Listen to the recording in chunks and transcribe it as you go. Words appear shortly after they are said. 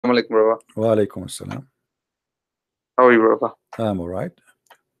alaikum, brother. Wa alaikum assalam. How are you, brother? I'm all right.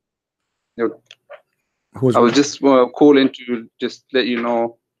 Yep. Who's I was with just calling to just let you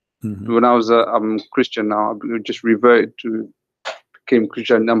know, you? when I was I'm Christian now. I just reverted to became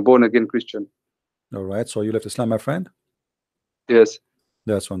Christian. I'm born again Christian. All right. So you left Islam, my friend? Yes.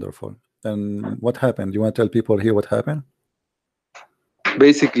 That's wonderful. And what happened? You want to tell people here what happened?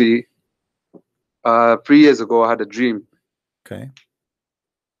 Basically, 3 years ago, I had a dream. Okay.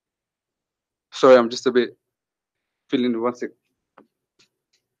 Sorry, I'm just a bit feeling. One sec.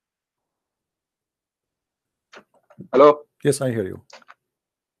 Hello. Yes, I hear you.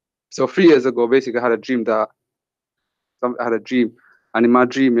 So 3 years ago, basically, I had a dream and in my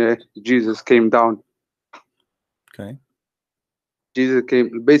dream, Jesus came down. Okay. Jesus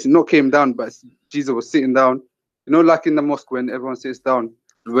came, basically not came down, but Jesus was sitting down. You know, like in the mosque when everyone sits down,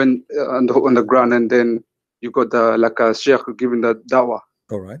 when on the ground, and then you got the like a sheikh giving the dawah,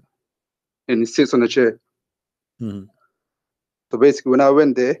 All right. and he sits on a chair. Mhm. So basically, when I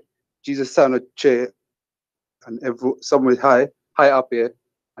went there, Jesus sat on a chair, and somewhere high up here,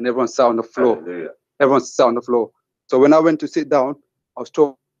 and everyone sat on the floor. Hallelujah. Everyone sat on the floor. So when I went to sit down, I was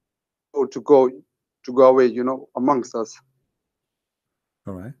told to go away, you know, amongst us.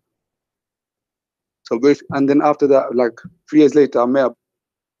 All right. So and then after that, like 3 years later, I met a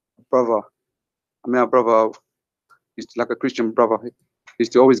brother. He's like a Christian brother. He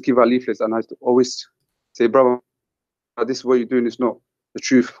used to always give out leaflets, and I used to always say, brother, this is what you're doing is not the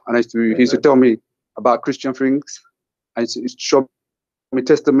truth. And he used to tell me about Christian things. And he used to show me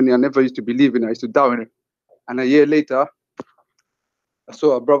testimony. I never used to believe in it. I used to doubt in it. And a year later, I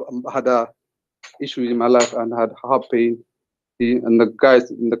saw a brother had a issue in my life and had heart pain.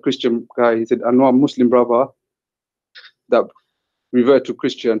 The Christian guy, he said, I know a Muslim brother that reverted to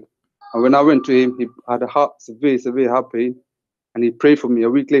Christian. And when I went to him, he had a severe heart pain, and he prayed for me. A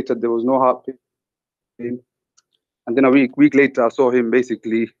week later, there was no heart pain. And then a week later, I saw him.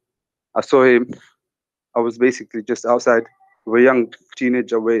 I was basically just outside with a young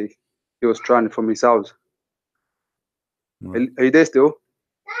teenager where he was trying from his house. Right. Are you there still?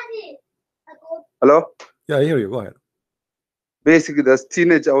 Hello? Yeah, I hear you. Go ahead. Basically, I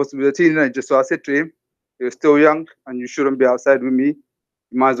was with a teenager, so I said to him, you're still young and you shouldn't be outside with me.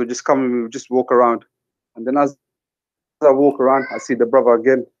 You might as well just come with me, just walk around. And then as I walk around, I see the brother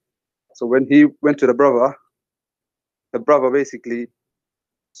again. So when he went to the brother basically,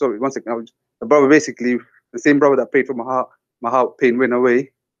 sorry, one second. The brother basically, the same brother that prayed for my heart pain went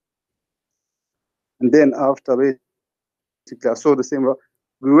away. And then after basically, I saw the same brother.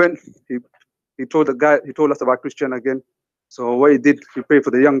 We went, he told us about Christian again. So what he did, he prayed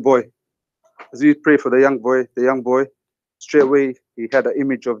for the young boy. As he prayed for the young boy, straight away, he had an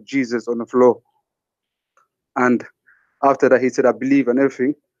image of Jesus on the floor. And after that, he said, I believe and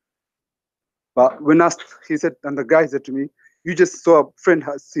everything. But when asked, he said, and the guy said to me, you just saw a friend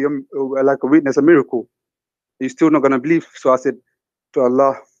see him, like a witness a miracle. You're still not going to believe. So I said to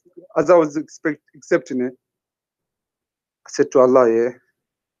Allah, as I was accepting it, I said to Allah,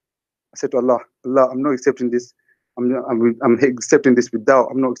 Allah, I'm not accepting this. I'm accepting this with doubt.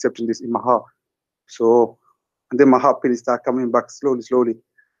 I'm not accepting this in my heart. So, and then my heart pain started coming back slowly.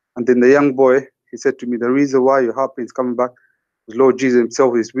 And then the young boy, he said to me, the reason why your heart pain is coming back is Lord Jesus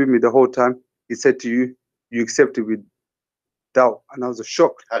himself is with me the whole time. He said to you, you accept it with doubt. And I was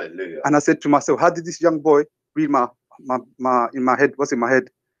shocked. Hallelujah. And I said to myself, how did this young boy read my in my head? What's in my head?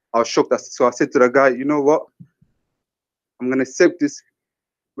 I was shocked. So I said to the guy, you know what? I'm going to accept this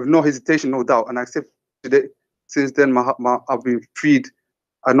with no hesitation, no doubt. And I accepted it. Since then, I've been freed.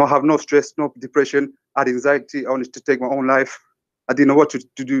 I don't have no stress, no depression. I had anxiety. I wanted to take my own life. I didn't know what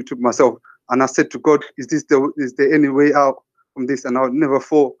to do to myself. And I said to God, is there any way out from this? And I never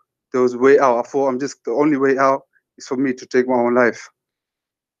thought there was a way out. I thought the only way out is for me to take my own life.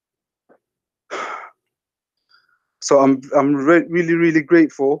 So I'm really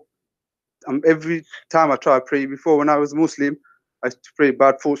grateful. Every time I try to pray, before when I was Muslim, I used to pray,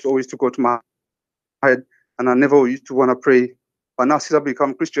 bad thoughts always to go to my head, and I never used to want to pray. But now since I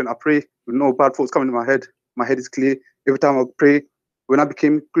become Christian, I pray with no bad thoughts coming to my head. My head is clear. Every time I pray, when I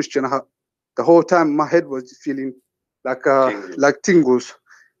became Christian, the whole time my head was feeling like tingles.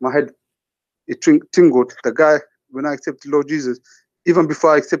 My head, it tingled. The guy, when I accepted Lord Jesus, even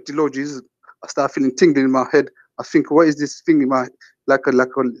before I accepted Lord Jesus, I started feeling tingling in my head. I think, what is this thing in my, like a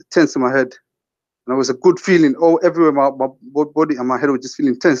tense in my head? And it was a good feeling everywhere. My body and my head was just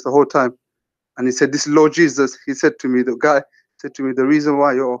feeling tense the whole time. And he said, this Lord Jesus, he said to me, the guy said to me, the reason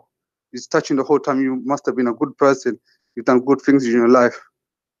why you're touching the whole time, you must have been a good person. You've done good things in your life.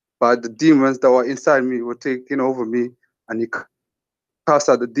 But the demons that were inside me were taking over me, and he cast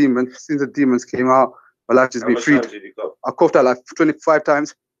out the demon. Since the demons came out, my life just been freed. I coughed out like 25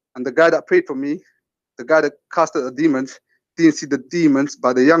 times. And the guy that prayed for me, the guy that cast out the demons, didn't see the demons,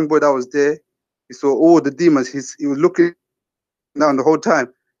 but the young boy that was there, he saw all the demons. He was looking down the whole time,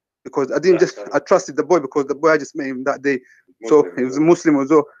 because I trusted the boy, because the boy I just met him that day. So he was a Muslim as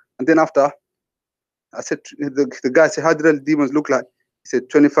well. And then after, I said, the guy said, how did the demons look like? He said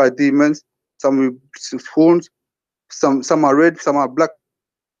 25 demons, some with horns, some are red, some are black,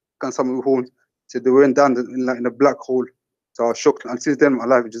 and some with horns. He said they went down in a black hole. So I was shocked. And since then, my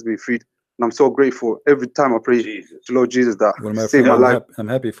life has just been freed. And I'm so grateful every time I pray to Lord Jesus that save my life. I'm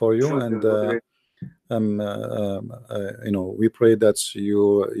happy for you, and you know, we pray that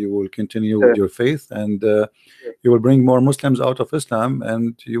you will continue with your faith, and you will bring more Muslims out of Islam,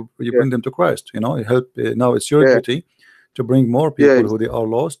 and you bring them to Christ. You know, you help. Now it's your duty to bring more people who they are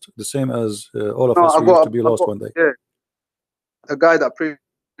lost, the same as all of us who used to be lost one day. Yeah, a guy that prayed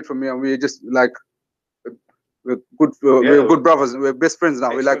for me, and we're just like we're good brothers. We're best friends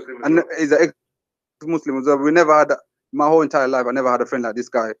now. We're like, and he's an ex-Muslim as well. We never had my whole entire life. I never had a friend like this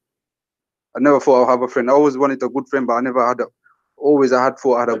guy. I never thought I'd have a friend. I always wanted a good friend, but I never had I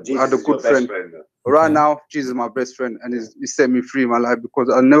had a good friend. But right now, Jesus is my best friend, and he set me free in my life, because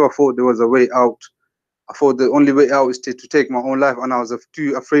I never thought there was a way out. I thought the only way out is to take my own life, and I was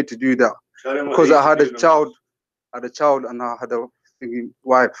too afraid to do that, because I had a child, and I had a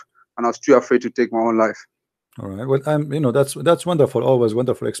wife, and I was too afraid to take my own life. All right. Well, you know, that's wonderful. Always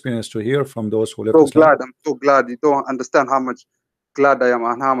wonderful experience to hear from those who left Islam. Islam. I'm so glad. You don't understand how much glad I am,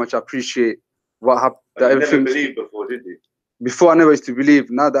 and how much I appreciate what happened. You never believed before, did you? Before I never used to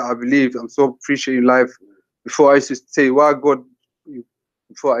believe. Now that I believe, I'm so appreciating life. Before I used to say, why God?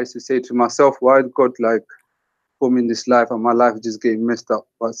 Before I used to say to myself, why God like put me in this life, and my life is just getting messed up.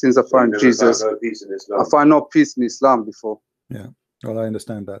 But since I found Jesus, I find no peace in Islam before. Yeah. Well, I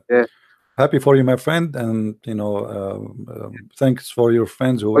understand that. Yeah. Happy for you, my friend, and you know, thanks for your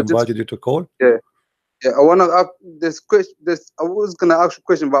friends who invited you to call. Yeah. Yeah, I wanna ask this question. I was gonna ask you a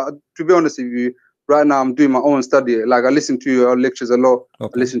question, but to be honest with you, right now I'm doing my own study. Like I listen to your lectures a lot.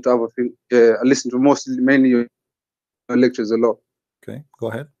 Okay. I listen to other things. Yeah, I listen to mainly your lectures a lot. Okay, go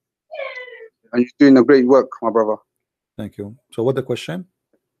ahead. And you're doing a great work, my brother. Thank you. So, what the question?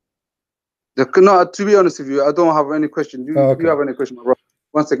 No, to be honest with you, I don't have any question. Do you have any question, my brother?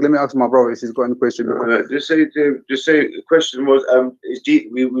 One second, let me ask my brother if he's got any question. Just say the question was,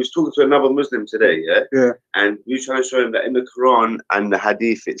 we was talking to another Muslim today, yeah, and we were trying to show him that in the Quran and the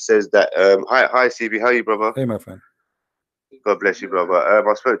Hadith it says that hi CB, how are you, brother? Hey, my friend. God bless you, brother.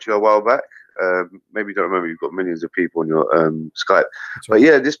 I spoke to you a while back. Maybe you don't remember. You've got millions of people on your Skype. But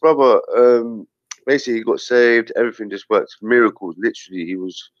yeah, this brother basically he got saved. Everything just worked. Miracles, literally. He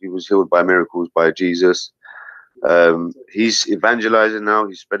was healed by miracles by Jesus. He's evangelizing now.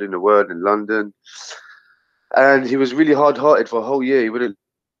 He's spreading the word in London, and he was really hard-hearted for a whole year. He wouldn't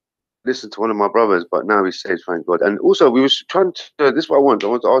listen to one of my brothers, but now he's saved, thank God. And also, we was trying to. This is what I want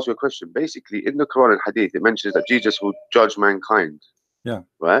to ask you a question. Basically, in the Quran and Hadith, it mentions that Jesus will judge mankind. Yeah.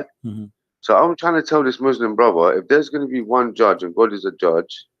 Right. Mm-hmm. So I'm trying to tell this Muslim brother, if there's going to be one judge and God is a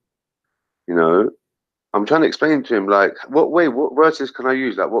judge, you know, I'm trying to explain to him like, what verses can I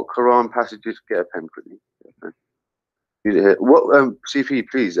use? Like, what Quran passages? Get a pen quickly. What CP,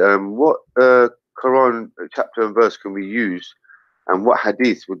 please? What Quran chapter and verse can we use, and what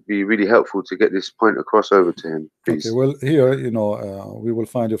hadith would be really helpful to get this point across over to him, please? Okay. Well, here, you know, we will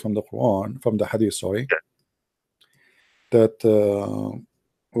find it from the Quran, from the hadith. Sorry, that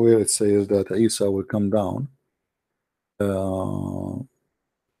where it says that Isa will come down.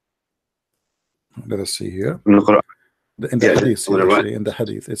 Let us see here. In the hadith, actually, in the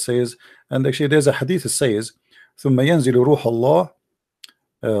hadith, it says, and actually, there's a hadith that says, ثم ينزل روح الله,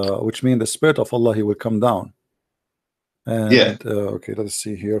 which means the spirit of Allah, he will come down. And okay, let's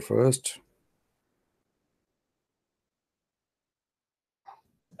see here first.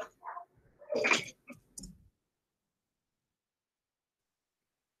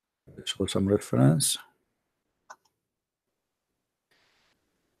 Show some reference.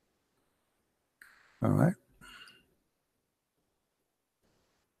 All right.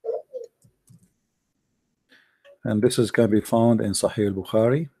 And this is can be found in Sahih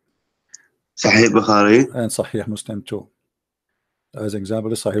al-Bukhari, and Sahih Muslim too. As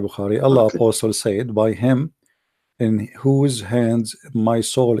example, Sahih Bukhari, Allah Apostle said, by him in whose hands my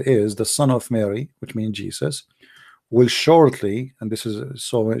soul is, the son of Mary, which means Jesus, will shortly, and this is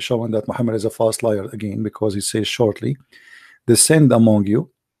so showing that Muhammad is a false liar again, because he says shortly, descend among you,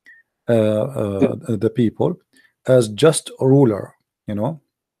 the people, as just a ruler, you know,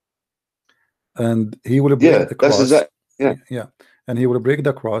 and he will bring the cross. and he will break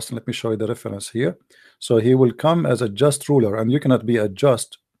the cross. And let me show you the reference here. So he will come as a just ruler, and you cannot be a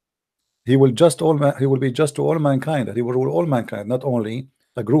just. He will he will be just to all mankind, and he will rule all mankind, not only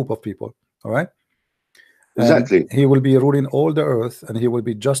a group of people. All right. Exactly. And he will be ruling all the earth, and he will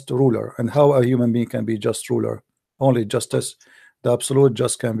be just ruler. And how a human being can be just ruler? Only justice, the absolute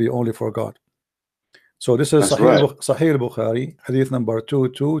just, can be only for God. So this is Sahih Bukhari, hadith number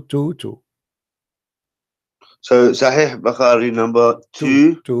 2222. So Sahih Bukhari number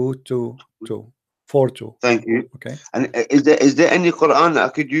 2242. Thank you. Okay. And is there any Quran that I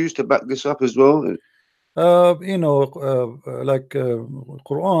could use to back this up as well? You know,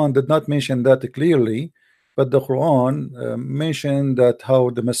 Quran did not mention that clearly, but the Quran mentioned that how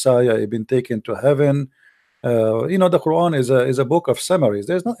the Messiah had been taken to heaven. You know, the Quran is a book of summaries.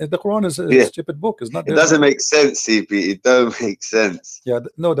 There's not, the Quran is a stupid book. It's not. It doesn't make sense, CP. It don't make sense. Yeah,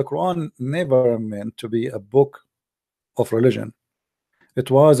 no, the Quran never meant to be a book of religion. It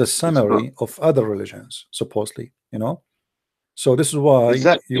was a summary of other religions, supposedly. You know, so this is why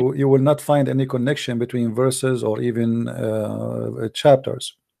you will not find any connection between verses or even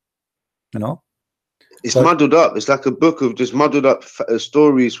chapters. You know, it's muddled up. It's like a book of just muddled up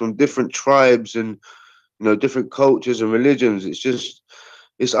stories from different tribes and, you know, different cultures and religions.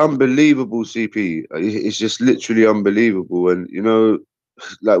 It's unbelievable, CP. It's just literally unbelievable. And, you know,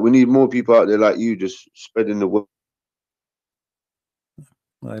 like, we need more people out there like you just spreading the word.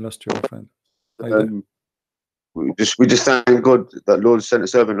 I lost you, my friend. We just thank God that Lord sent a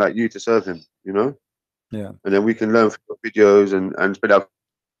servant like you to serve him, you know? Yeah. And then we can learn from videos and spread out.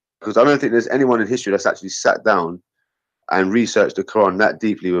 Because I don't think there's anyone in history that's actually sat down and researched the Quran that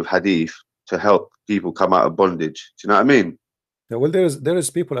deeply with hadith to help people come out of bondage. Do you know what I mean? Yeah, well, there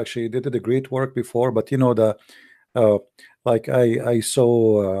is people actually, they did a great work before, but you know, the like I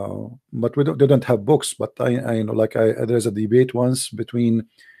saw, but they don't have books, but I know, like there's a debate once between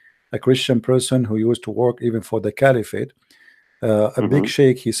a Christian person who used to work even for the caliphate, a big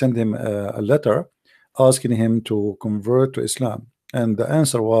sheikh. He sent him a letter asking him to convert to Islam, and the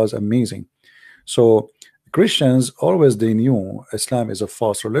answer was amazing. So Christians always, they knew Islam is a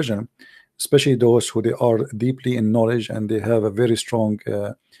false religion, especially those who they are deeply in knowledge and they have a very strong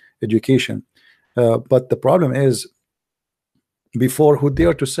education. But the problem is, before, who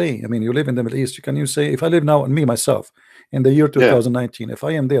dare to say? I mean, you live in the Middle East. Can you say, if I live now, me myself, in the year 2019, if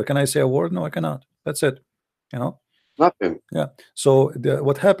I am there, can I say a word? No, I cannot. That's it. You know, nothing. Yeah. So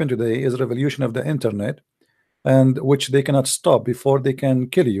what happened today is a revolution of the internet, and which they cannot stop. Before, they can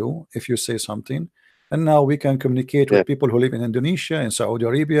kill you if you say something, and now we can communicate with people who live in Indonesia, in Saudi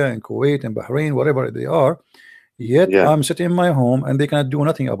Arabia, in Kuwait, in Bahrain, wherever they are. Yet I'm sitting in my home and they cannot do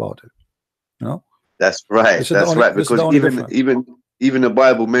nothing about it. You know. That's right. That's right. Because even the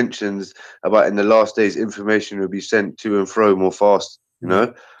Bible mentions about in the last days information will be sent to and fro more fast. You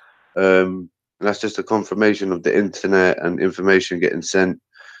know, and that's just a confirmation of the internet and information getting sent.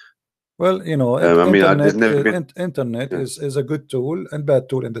 Well, you know, internet is a good tool and bad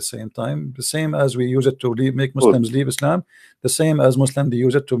tool at the same time. The same as we use it to make Muslims leave Islam, the same as Muslims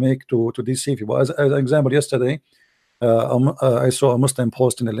use it to deceive people. As an example, yesterday I saw a Muslim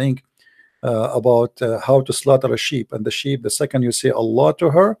posting a link about how to slaughter a sheep, and the sheep, the second you say Allah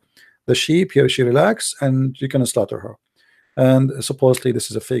to her, the sheep here, she relax and you can slaughter her. And supposedly this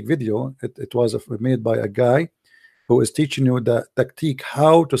is a fake video. It was made by a guy who is teaching you the tactic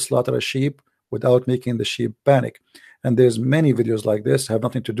how to slaughter a sheep without making the sheep panic. And there's many videos like this, have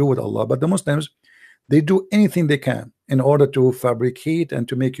nothing to do with Allah, but the Muslims, they do anything they can in order to fabricate and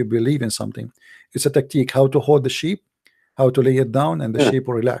to make you believe in something. It's a tactic how to hold the sheep, how to lay it down, and the sheep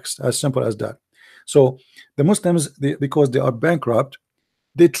will relax. As simple as that. So the Muslims, because they are bankrupt,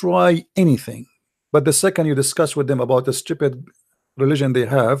 they try anything, but the second you discuss with them about the stupid religion they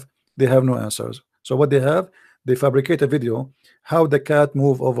have no answers. So what they have, they fabricate a video how the cat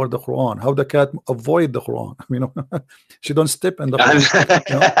move over the Quran, how the cat avoid the Quran. You know, she don't step in the Quran.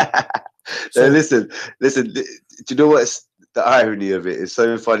 You know? So listen. Do you know what's the irony of it? Is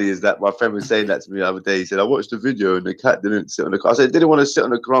so funny is that my friend was saying that to me the other day. He said, I watched the video and the cat didn't sit on the Quran. I said, it didn't want to sit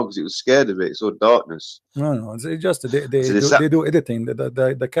on the Quran because it was scared of it. It's all darkness. No, it's just they do editing.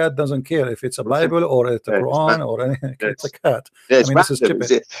 The cat doesn't care if it's a Bible or it's a Quran or anything. It's a cat. Yeah, I mean, this is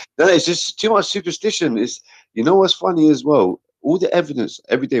stupid. It's just too much superstition. You know what's funny as well? All the evidence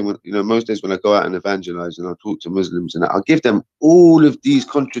every day, when, you know, most days when I go out and evangelize and I talk to Muslims and I'll give them all of these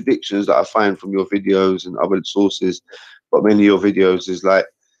contradictions that I find from your videos and other sources, but many of your videos is like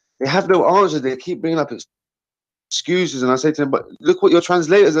they have no answer. They keep bringing up excuses, and I say to them, "But look what your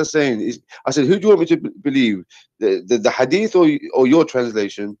translators are saying." I said, "Who do you want me to believe, the hadith or your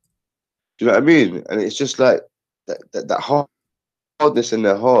translation?" Do you know what I mean? And it's just like that hardness in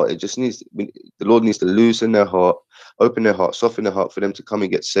their heart. It just needs, the Lord needs to loosen their heart, open their heart, soften their heart for them to come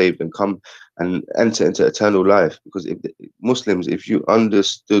and get saved and come and enter into eternal life. Because if Muslims, if you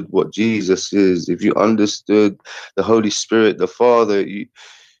understood what Jesus is, if you understood the Holy Spirit, the Father, it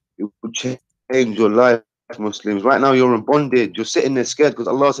would change your life. Muslims, right now you're in bondage. You're sitting there scared because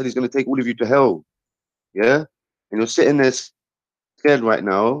Allah said He's going to take all of you to hell. Yeah, and you're sitting there scared right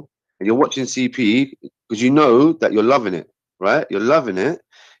now, and you're watching CP because you know that you're loving it, right? You're loving it,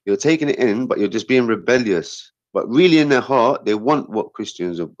 you're taking it in, but you're just being rebellious. But really in their heart, they want what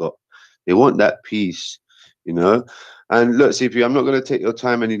Christians have got. They want that peace, you know. And look, CP, I'm not going to take your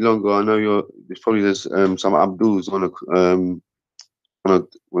time any longer. I know there's probably some Abduls want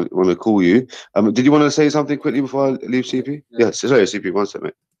to call you. Did you want to say something quickly before I leave, CP? Yes, sorry, CP, one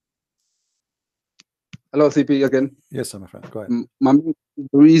second. Hello, CP again. Yes, sir, my friend. Go ahead. The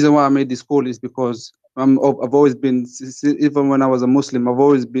reason why I made this call is because I've always been, even when I was a Muslim, I've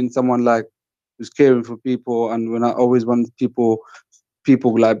always been someone like who's caring for people, and when I always want people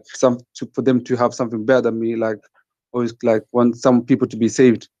like for them to have something better than me, like always like want some people to be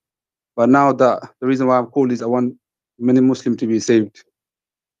saved. But now that the reason why I'm called is I want many Muslims to be saved.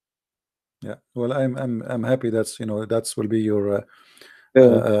 Yeah, well, I'm happy that's that will be your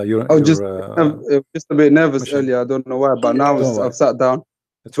just a bit nervous mission. earlier. I don't know why, but now I've sat down.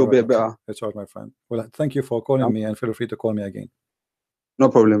 It's a bit better. It's all right, my friend. Well, thank you for calling me, and feel free to call me again. No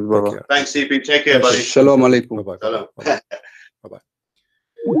problem, brother. Thanks, CP. Take care, buddy. Shalom alaikum. Bye bye. Bye bye.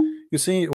 You see.